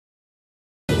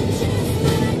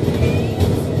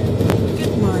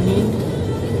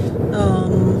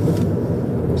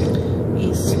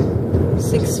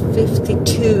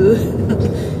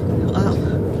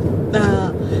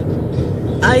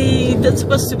not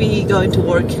supposed to be going to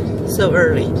work so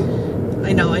early.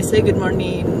 I know, I say good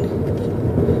morning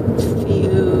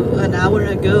an hour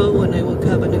ago when I woke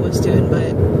up and I was doing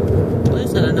my,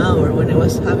 less than an hour when I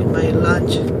was having my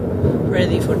lunch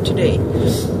ready for today.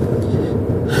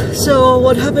 So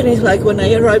what happened is, like, when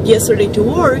I arrived yesterday to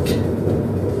work,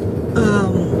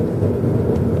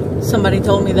 somebody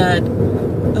told me that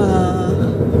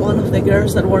one of the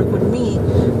girls that work with me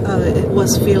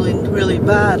was feeling really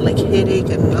bad, like headache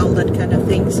and all that kind of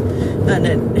things, and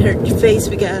then her face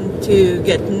began to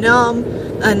get numb,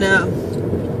 and I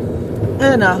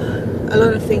don't know, a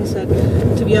lot of things that,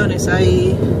 to be honest,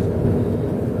 I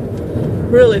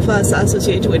really fast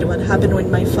associate with what happened with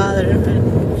my father,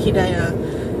 and he died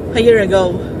a year ago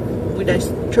with a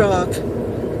stroke.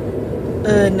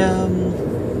 And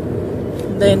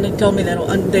then they told me that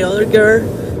the other girl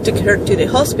took her to the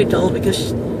hospital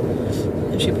because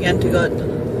she began to get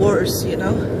worse, you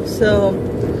know. So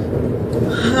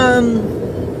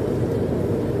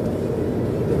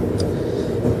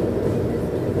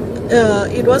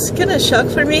it was kind of shock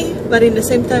for me, but in the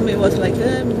same time it was like,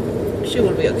 she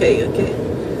will be okay.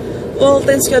 Well,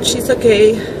 thanks God she's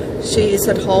okay. She is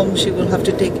at home. She will have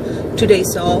to take 2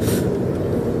 days off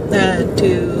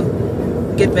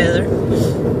to get better.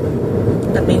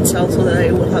 That means also that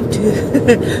I will have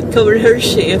to cover her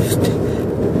shift.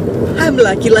 I'm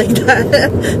lucky like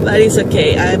that, but it's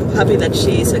okay. I'm happy that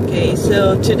she is okay.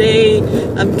 So today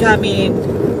I'm coming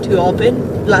to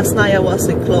open. Last night I was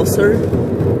a closer.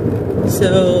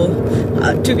 So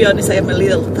to be honest, I am a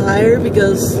little tired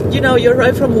because, you know, you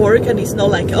arrive from work and it's not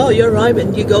like, oh, you arrive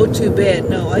and you go to bed.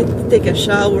 No, I take a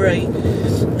shower, I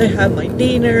have my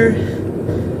dinner,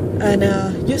 and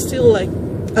you're still like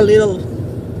a little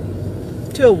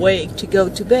too awake to go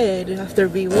to bed after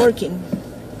being working.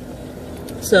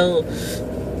 So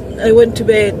I went to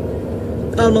bed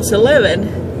almost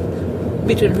 11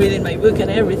 between reading my book and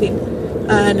everything,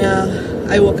 and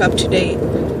I woke up today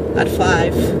at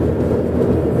 5.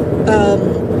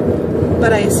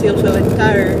 But I still feeling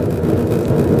tired.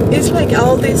 It's like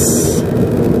all this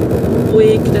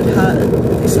week that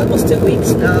it's almost 2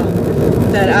 weeks now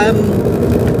that I'm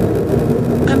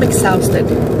exhausted.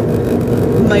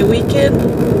 My weekend,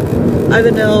 I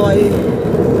don't know,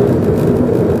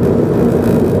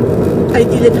 I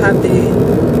didn't have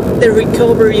the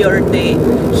recovery or the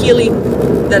healing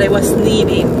that I was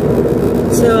needing.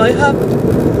 So I have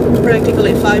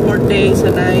practically 5 more days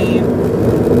and I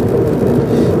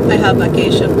have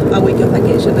vacation, a week of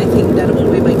vacation. I think that will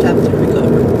be my time to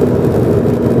recover.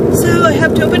 So I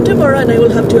have to open tomorrow, and I will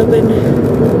have to open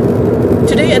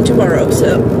today and tomorrow,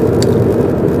 so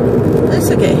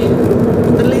that's okay.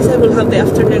 At least I will have the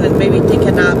afternoon and maybe take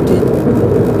a nap to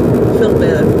feel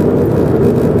better.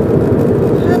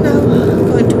 And now I'm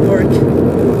going to work,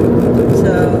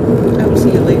 so I will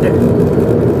see you later.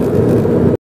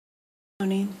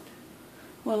 Morning.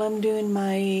 Well, I'm doing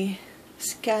my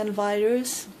scan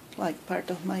virus, like part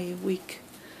of my week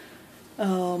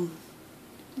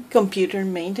computer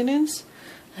maintenance.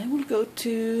 I will go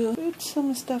to put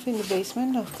some stuff in the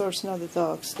basement, of course not the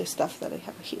dogs, the stuff that I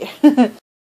have here.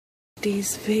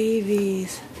 These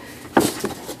babies.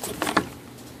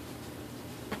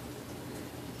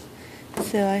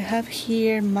 So I have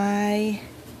here my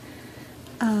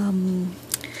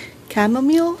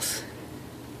chamomiles.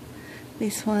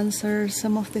 These ones are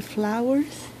some of the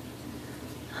flowers.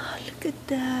 Oh, look at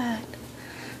that.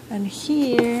 And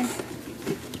here,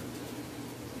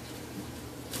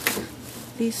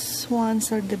 these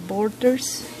ones are the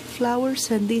borders flowers,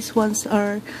 and these ones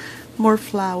are more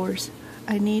flowers.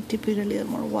 I need to put a little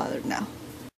more water now.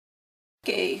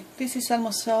 Okay, this is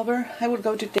almost over. I will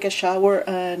go to take a shower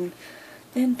and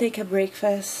then take a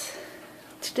breakfast.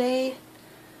 Today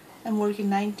I'm working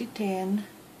 9 to 10,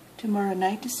 tomorrow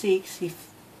 9 to 6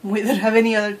 if we don't have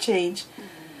any other change,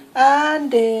 and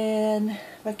then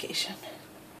vacation.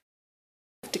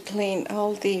 I have to clean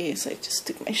all these. I just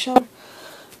took my shower,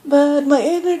 but my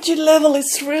energy level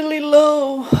is really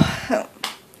low,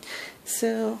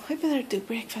 so I better do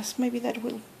breakfast. Maybe that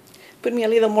will put me a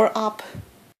little more up.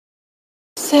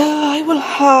 So I will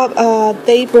have a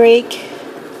daybreak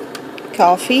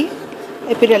coffee.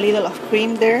 I put a little of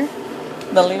cream there,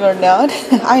 believe it or not.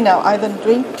 I know I don't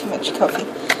drink too much coffee,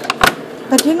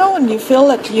 but you know when you feel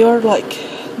like you're like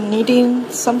needing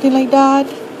something like that,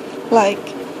 like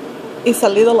it's a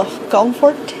little of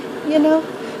comfort, you know,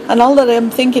 and all that I'm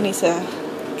thinking is a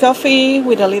coffee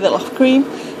with a little of cream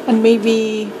and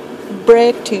maybe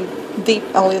bread to dip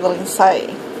a little inside.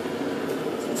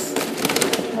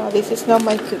 No, this is not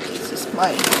my cookies, it's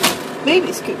my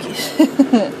baby's cookies.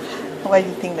 Why do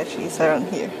you think that she's around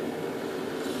here?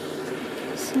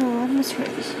 So almost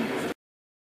ready here.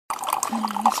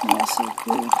 It smells so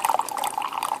good.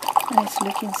 And it's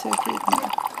looking so good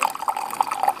now.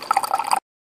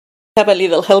 Have a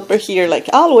little helper here like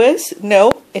always.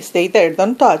 No, stay there,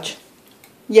 don't touch.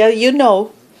 Yeah, you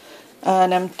know.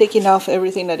 And I'm taking off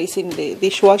everything that is in the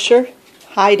dishwasher.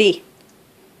 Heidi,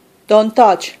 don't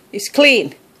touch. It's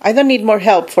clean. I don't need more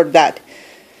help for that.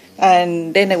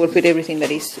 And then I will put everything that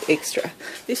is extra.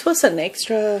 This was an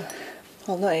extra,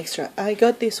 well, not extra. I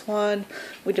got this one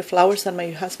with the flowers that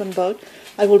my husband bought.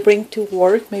 I will bring to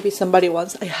work. Maybe somebody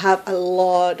wants. I have a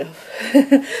lot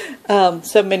of,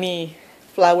 so many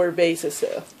flower vases.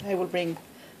 So I will bring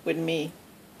with me.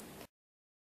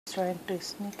 Trying to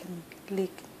sneak and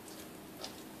leak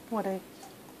what I'm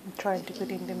trying to put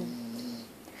in them.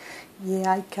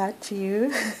 Yeah, I got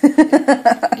you.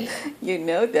 You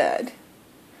know that.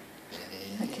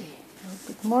 Okay, I'll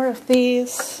put more of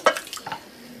this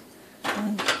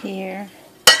on here.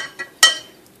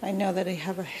 I know that I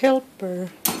have a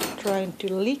helper trying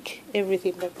to leak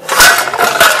everything that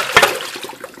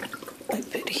I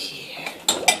put here.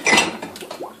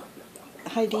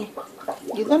 Heidi,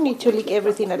 you don't need to leak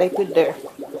everything that I put there.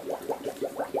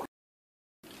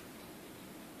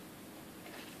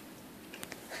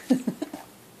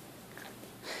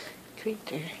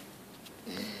 Critter.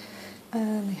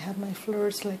 And I have my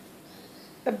floors like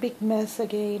a big mess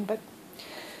again, but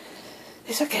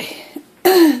it's okay.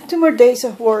 2 more days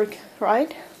of work,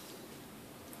 right?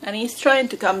 And he's trying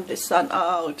to calm the sun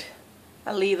out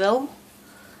a little.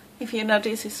 If you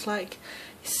notice, it's like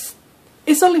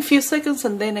it's only a few seconds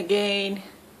and then again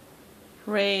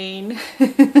rain,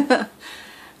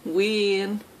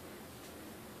 wind.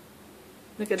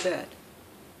 Look at that.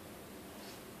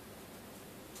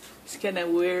 It's kind of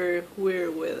weird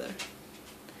weather.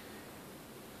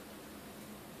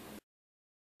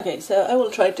 Okay, so I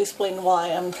will try to explain why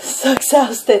I'm so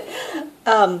exhausted.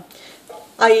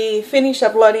 I finished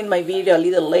uploading my video a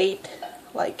little late,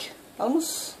 like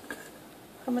almost,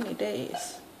 how many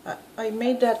days? I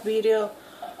made that video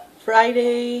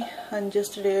Friday and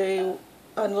yesterday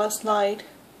and last night,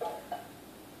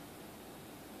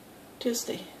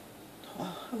 Tuesday.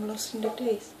 Oh, I'm lost in the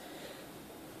days.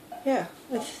 Yeah,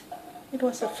 it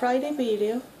was a Friday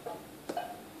video,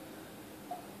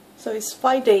 so it's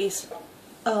 5 days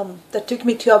that took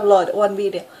me to upload one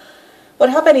video. What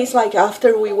happened is, like,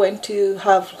 after we went to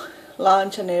have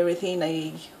lunch and everything,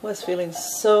 I was feeling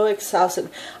so exhausted.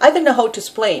 I don't know how to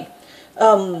explain.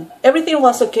 Everything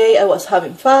was okay. I was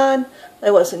having fun.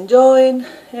 I was enjoying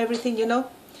everything, you know.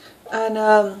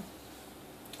 And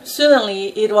suddenly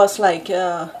it was like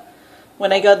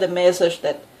when I got the message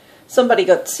that somebody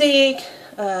got sick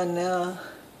and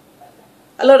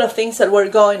a lot of things that were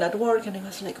going at work, and I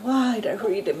was like, why did I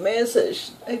read the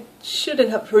message? I shouldn't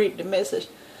have read the message.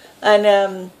 And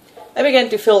I began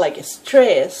to feel like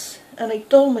stress, and I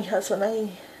told my husband,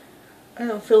 I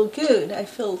don't feel good. I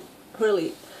feel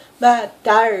really bad,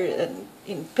 tired, and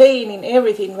in pain, in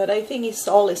everything, but I think it's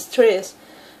all stress.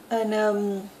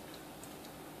 And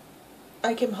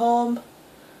I came home,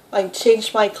 I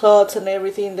changed my clothes and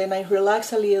everything, then I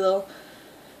relaxed a little,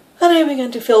 and I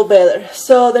began to feel better.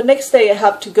 So the next day I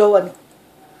have to go and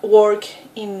work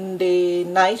in the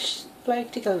night,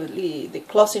 practically the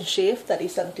closing shift, that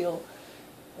is until,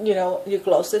 you know, you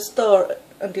close the store,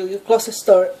 until you close the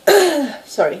store.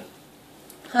 Sorry.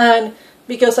 And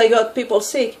because I got people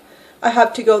sick, I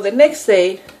have to go the next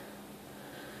day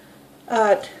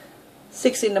at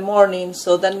 6 in the morning,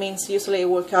 so that means usually I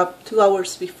wake up 2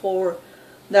 hours before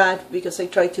that, because I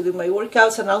try to do my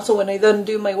workouts. And also when I don't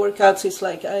do my workouts, it's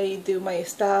like I do my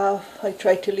stuff. I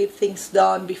try to leave things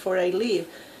done before I leave,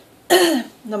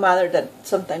 no matter that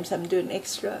sometimes I'm doing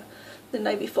extra the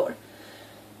night before.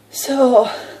 So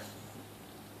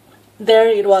there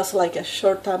it was like a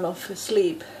short time of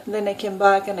sleep. Then I came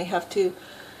back and I have to,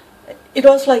 it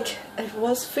was like I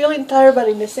was feeling tired, but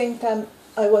in the same time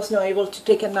I was not able to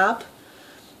take a nap.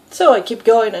 So I keep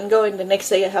going and going. The next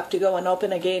day I have to go and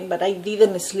open again, but I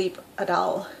didn't sleep at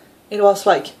all. It was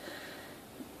like,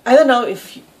 I don't know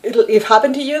if it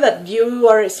happened to you, that you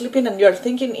are sleeping and you're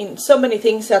thinking in so many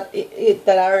things that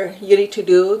you need to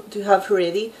do to have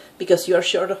ready, because you're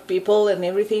short of people and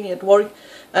everything at work.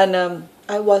 And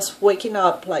I was waking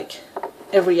up like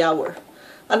every hour.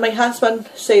 And my husband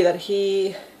said that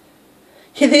he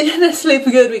didn't sleep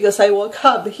good because I woke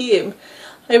up him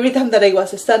every time that I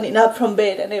was standing up from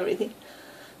bed and everything.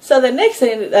 So the next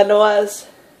thing that was,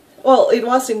 well, it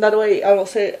was in that way, I will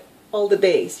say, all the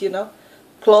days, you know,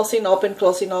 closing, open,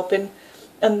 closing, open.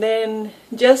 And then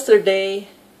yesterday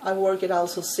I worked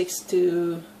also 6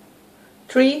 to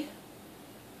 3.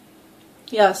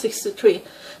 Yeah, 6 to 3.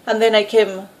 And then I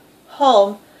came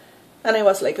home and I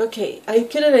was like, okay, I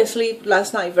couldn't sleep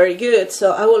last night very good,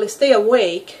 so I will stay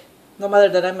awake no matter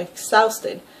that I'm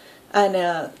exhausted, and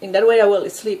in that way I will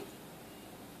sleep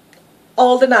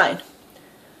all the night.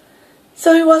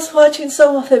 So I was watching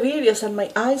some of the videos and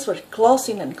my eyes were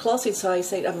closing and closing, so I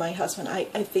said to my husband, I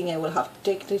think I will have to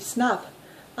take this nap.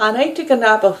 And I took a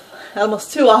nap of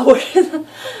almost 2 hours.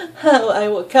 I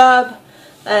woke up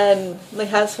and my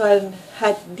husband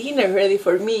had dinner ready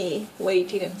for me,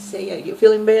 waiting, and say, are you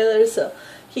feeling better? So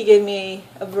he gave me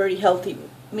a very healthy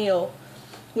meal.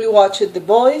 We watched The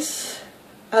Boys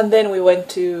and then we went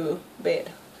to bed.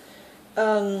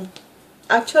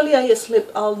 Actually I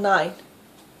slept all night,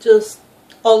 just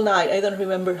all night. I don't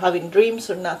remember having dreams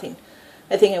or nothing.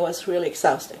 I think I was really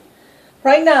exhausted.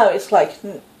 Right now it's like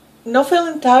not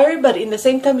feeling tired, but in the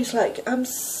same time it's like I'm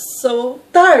so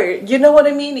tired. You know what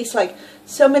I mean? It's like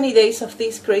so many days of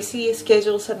these crazy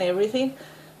schedules and everything.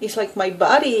 It's like my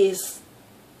body is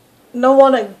not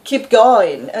want to keep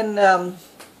going, and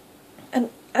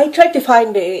I try to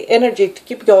find the energy to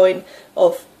keep going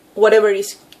of whatever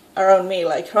is around me.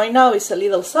 Like right now it's a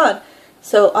little sun,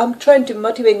 so I'm trying to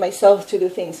motivate myself to do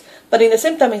things, but in the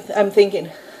same time I'm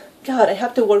thinking, God, I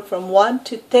have to work from 1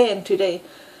 to 10 today,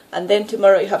 and then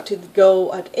tomorrow I have to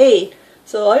go at 8,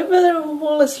 so I better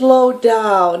will slow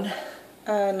down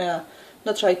and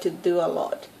not try to do a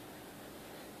lot.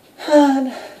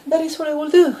 And that is what I will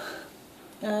do.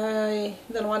 I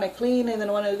don't want to clean, I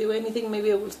don't want to do anything.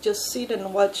 Maybe I will just sit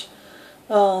and watch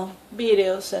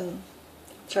videos and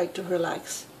try to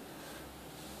relax.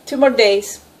 2 more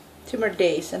days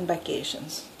and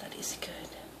vacations. That is good.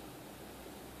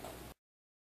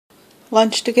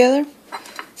 Lunch together.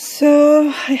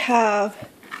 So I have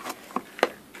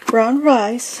brown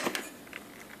rice.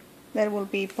 That will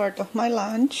be part of my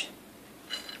lunch.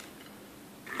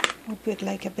 I'll put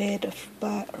like a bit of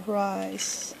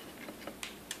rice.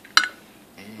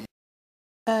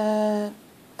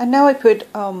 And now I put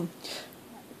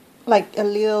like a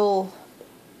little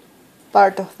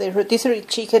part of the rotisserie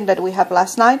chicken that we have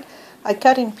last night. I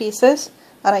cut in pieces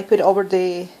and I put over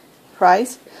the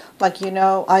rice. Like, you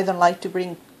know, I don't like to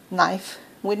bring knife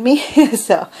with me,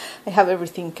 so I have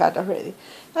everything cut already.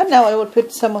 And now I will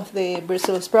put some of the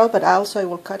Brussels sprout, but also I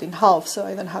will cut in half, so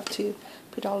I don't have to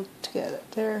put all together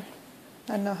there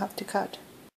and not have to cut.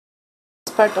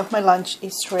 This part of my lunch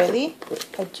is ready.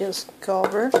 I just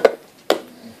cover.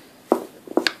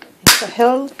 It's a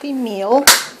healthy meal.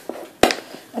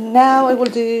 And now I will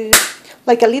do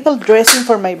like a little dressing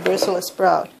for my Brussels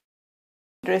sprout.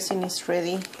 Dressing is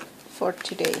ready for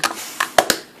today.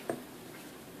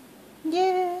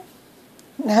 Yeah.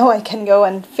 Now I can go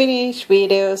and finish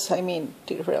videos, I mean,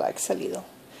 to relax a little.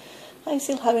 I'm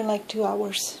still having like 2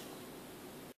 hours.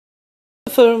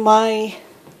 For my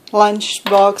lunch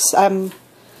box, I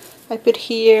put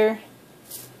here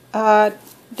the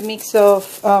mix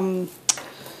of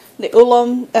the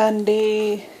oolong and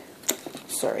the,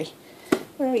 sorry,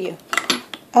 where are you?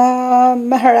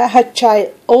 Maharaja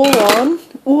chai oolong,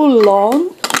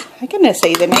 I cannot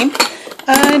say the name,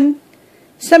 and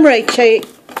samurai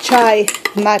chai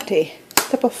mate,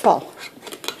 type of fall.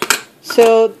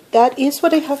 So that is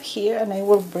what I have here, and I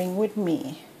will bring with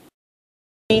me.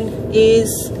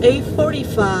 Is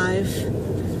 8:45.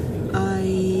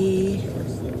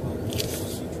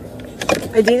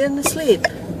 I didn't sleep.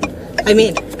 I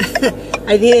mean,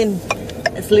 I didn't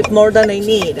sleep more than I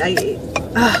need.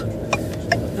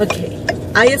 Okay.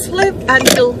 I slept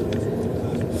until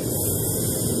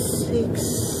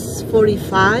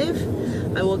 6:45.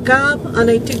 I woke up and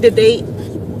I took the day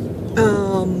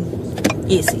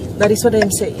easy. That is what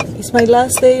I'm saying. It's my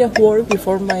last day of work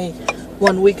before my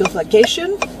 1 week of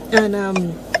vacation, and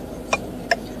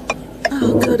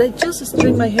oh god, I just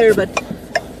straightened my hair, but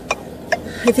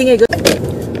I think I got.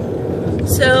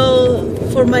 So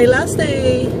for my last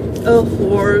day of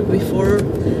work before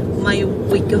my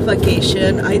week of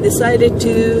vacation, I decided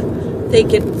to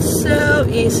take it so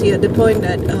easy, at the point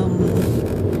that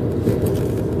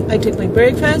I took my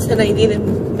breakfast and I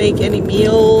didn't make any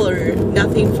meal or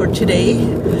nothing for today.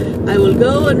 I will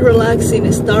go and relax in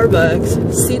a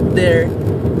Starbucks, sit there.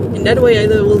 In that way I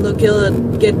will not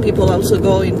get people also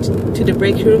going to the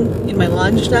break room in my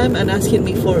lunchtime and asking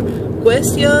me for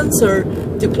questions or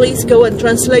to please go and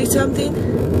translate something.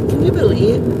 Can you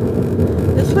believe?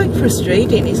 It's like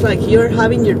frustrating. It's like you're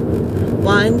having your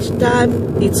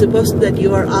lunchtime, it's supposed that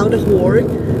you are out of work,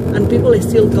 and people are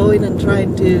still going and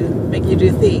trying to make you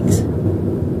do things.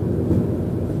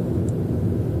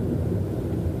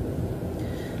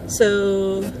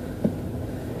 So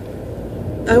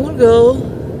I will go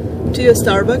to a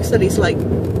Starbucks that is like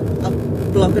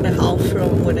block and a half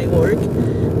from when I work,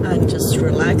 and just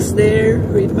relax there,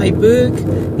 read my book.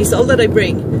 It's all that I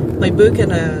bring, my book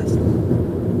and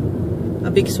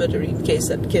a big sweater in case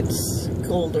it gets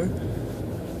colder.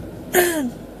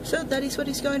 So that is what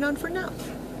is going on for now.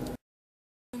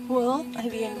 Well, I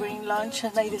didn't bring lunch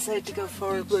and I decided to go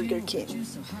for Burger King.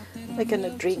 I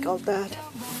cannot drink all that.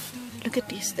 Look at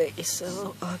this day, it's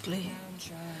so ugly.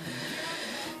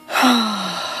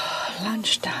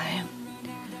 Lunchtime.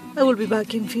 I will be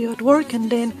back in few at work and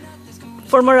then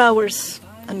 4 more hours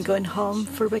I'm going home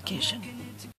for vacation.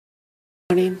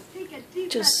 Morning.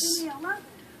 Just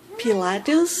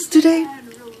Pilates today.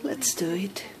 Let's do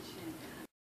it.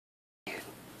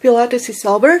 Pilates is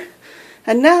over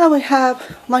and now I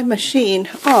have my machine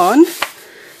on.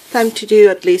 Time to do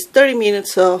at least 30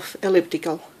 minutes of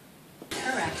elliptical.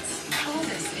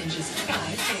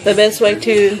 The best way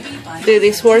to do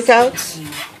these workouts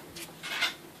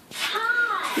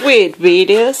with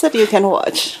videos that you can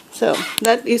watch. So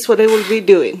that is what I will be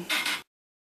doing.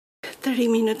 30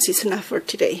 minutes is enough for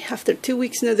today. After 2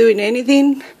 weeks not doing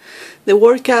anything, the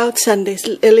workouts and this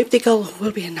elliptical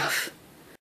will be enough.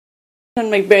 On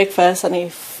my breakfast, and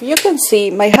if you can see,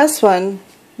 my husband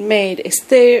made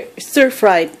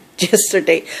stir-fried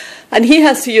yesterday and he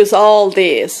has to use all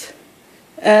this,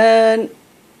 and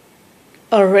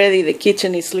already the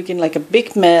kitchen is looking like a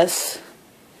big mess.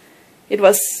 It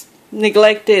was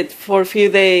neglected for a few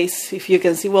days, if you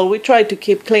can see. Well, we tried to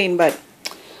keep clean, but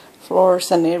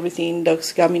floors and everything,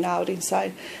 dogs coming out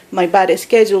inside, my bad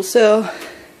schedule, so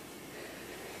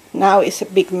now it's a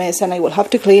big mess and I will have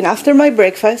to clean after my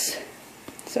breakfast.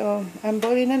 So I'm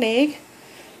boiling an egg.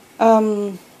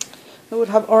 I will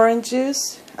have orange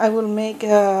juice. I will make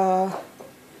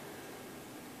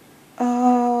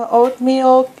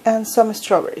oatmeal and some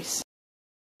strawberries.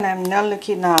 And I'm not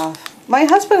looking up. My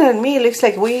husband and me, looks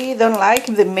like we don't like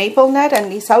the maple nut,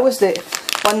 and it's always the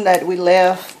one that we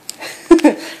left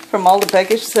from all the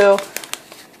package, so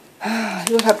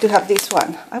you'll have to have this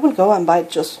one. I will go and buy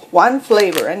just one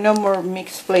flavor and no more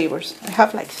mixed flavors. I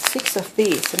have like 6 of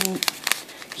these and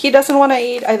he doesn't want to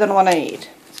eat, I don't want to eat.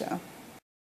 So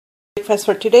breakfast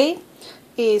for today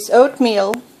is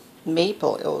oatmeal,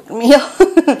 maple oatmeal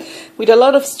with a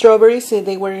lot of strawberries.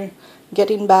 They were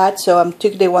getting bad, so I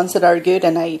took the ones that are good,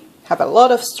 and I have a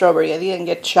lot of strawberry. I didn't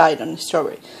get shy on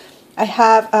strawberry. I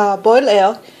have a boiled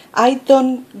egg. I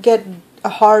don't get a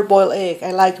hard boiled egg.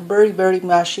 I like very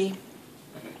mushy.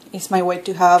 It's my way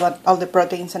to have all the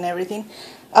proteins and everything.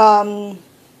 And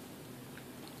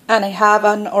I have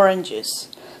an orange juice.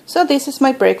 So this is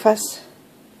my breakfast.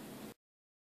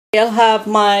 I'll have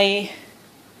my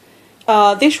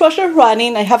dishwasher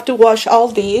running. I have to wash all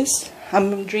these.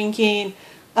 I'm drinking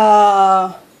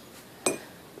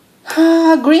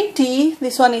green tea.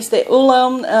 This one is the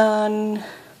oolong, and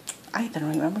I don't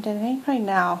remember the name right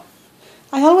now.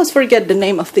 I always forget the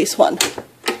name of this one.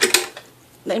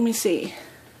 Let me see.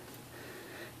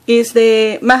 It's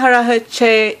the Maharaja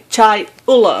Chai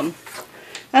Oolong.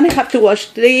 And I have to wash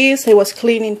this. I was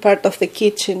cleaning part of the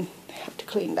kitchen. I have to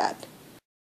clean that.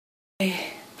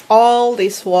 All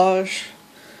this wash.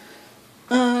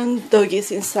 And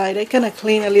doggies inside. I kind of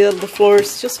clean a little the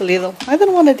floors, just a little. I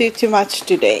don't want to do too much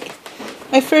today.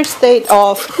 My first day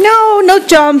off. No, no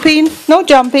jumping. No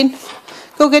jumping.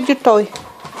 Go get your toy.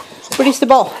 Where is the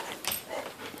ball?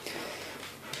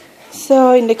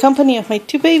 So in the company of my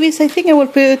 2 babies, I think I will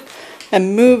put a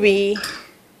movie.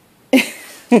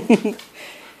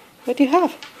 What do you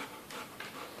have?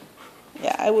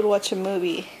 Yeah, I will watch a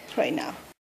movie right now.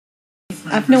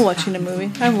 I'm not watching a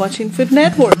movie. I'm watching Food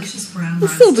Network. It's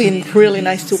still been really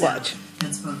nice to watch.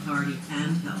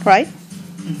 Right?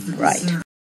 Right.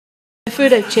 The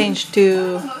food I changed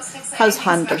to House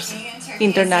Hunters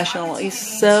International is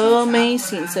so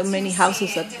amazing. So many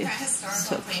houses that is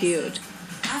so cute.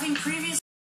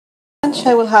 Lunch,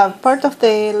 I will have part of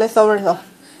the leftover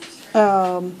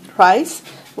rice.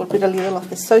 We'll put a little of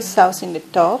the soy sauce in the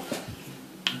top.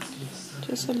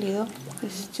 Just a little.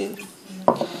 These 2.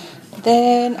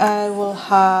 Then I will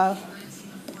have,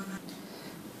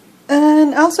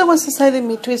 and also was decided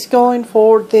Mitri is going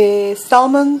for the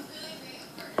salmon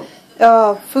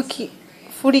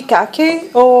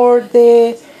furikake or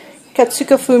the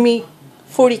katsukofumi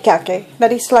furikake.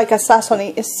 That is like a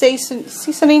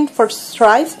seasoning for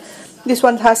rice. This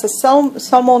one has a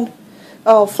salmon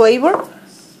flavor,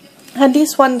 and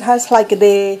this one has like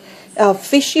the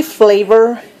fishy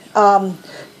flavor.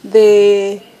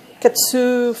 The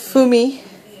katsufumi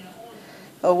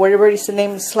or whatever is the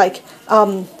name. It's like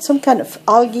some kind of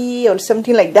algae or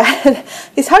something like that.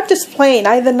 It's hard to explain.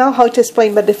 I don't know how to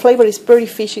explain, but the flavor is very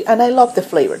fishy, and I love the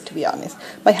flavor, to be honest.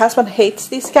 My husband hates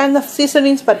this kind of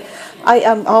seasonings, but I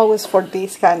am always for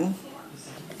this kind.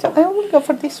 So I will go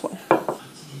for this one.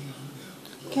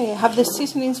 Okay, I have the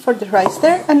seasonings for the rice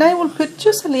there, and I will put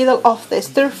just a little of the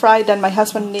stir fry that my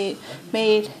husband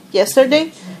made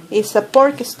yesterday. It's a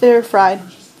pork stir fry,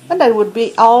 and that would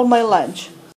be all my lunch.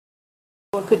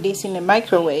 I will put this in the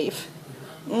microwave.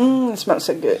 It smells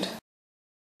so good.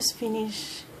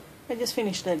 I just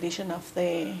finished the addition of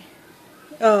the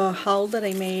haul that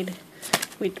I made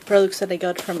with products that I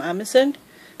got from Amazon.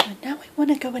 And now I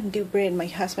want to go and do bread. My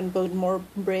husband bought more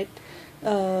bread,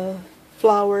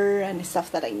 flour and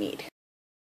stuff that I need.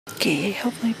 Okay, I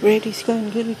hope my bread is going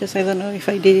good because I don't know if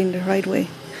I did it in the right way.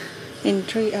 In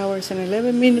 3 hours and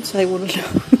 11 minutes I will know.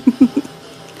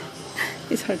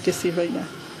 It's hard to see right now.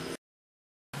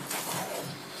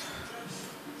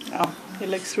 Oh, it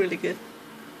looks really good.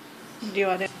 Do you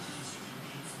want it?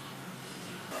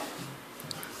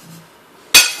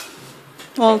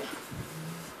 Well,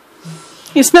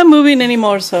 it's not moving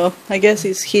anymore, so I guess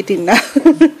it's heating now.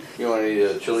 You want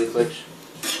any chili flakes?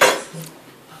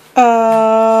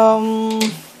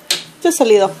 Just a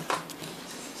little.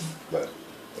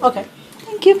 Okay,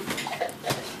 thank you.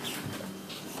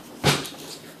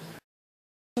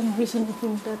 For some reason I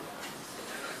think that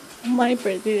my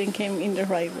bread didn't come in the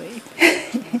right way.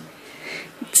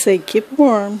 It said keep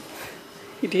warm.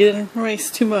 It didn't rise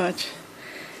too much.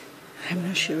 I'm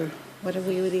not sure what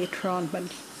we would eat wrong, but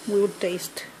we would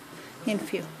taste and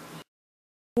feel.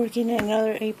 Working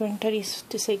another apron that is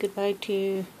to say goodbye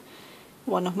to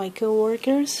one of my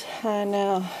co-workers, and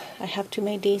I have to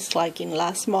make this like in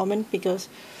last moment because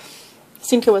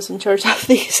Cynthia was in charge of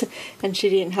this and she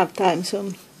didn't have time,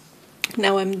 so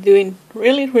now I'm doing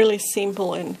really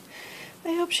simple, and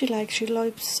I hope she likes. She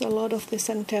loves a lot of the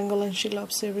Centennial and she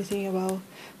loves everything about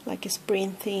like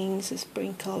spring things,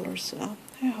 spring colors, so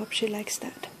I hope she likes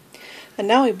that. And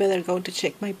now I better go to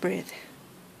check my bread.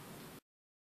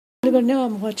 Believe it or not,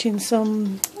 I'm watching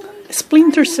some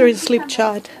Splinter Series sleep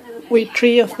chat with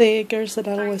 3 of the girls that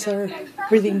always are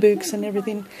reading books and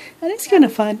everything, and it's kind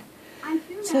of fun.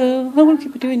 So I will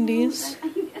keep doing this,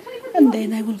 and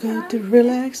then I will go to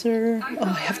relax, or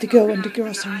I have to go and do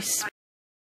groceries.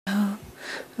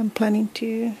 I'm planning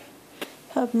to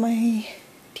have my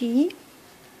tea.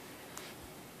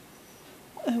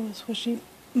 I was washing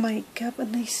my cup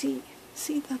and I see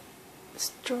that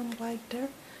strong light there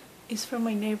is from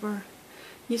my neighbor.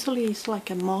 Usually it's like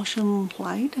a motion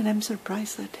light, and I'm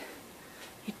surprised that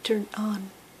it turned on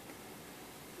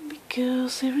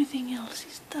because everything else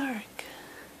is dark.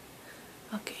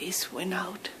 Okay, it went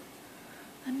out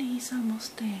and it's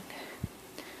almost dead.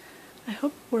 I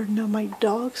hope were not my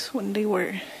dogs when they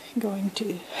were going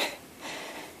to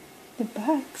the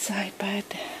back side, but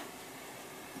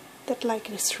that light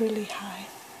is really high.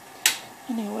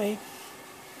 Anyway,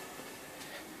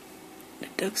 the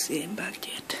dogs didn't back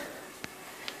yet.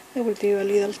 I will do a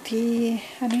little tea,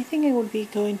 and I think I will be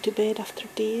going to bed after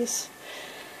this.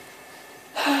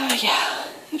 Yeah,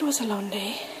 it was a long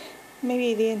day.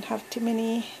 Maybe I didn't have too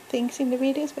many things in the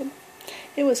videos, but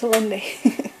it was a long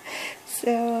day.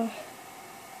 So,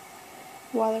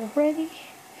 water ready,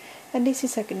 and this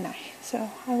is a good night. So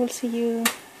I will see you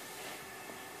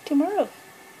tomorrow.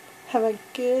 Have a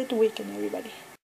good weekend, everybody.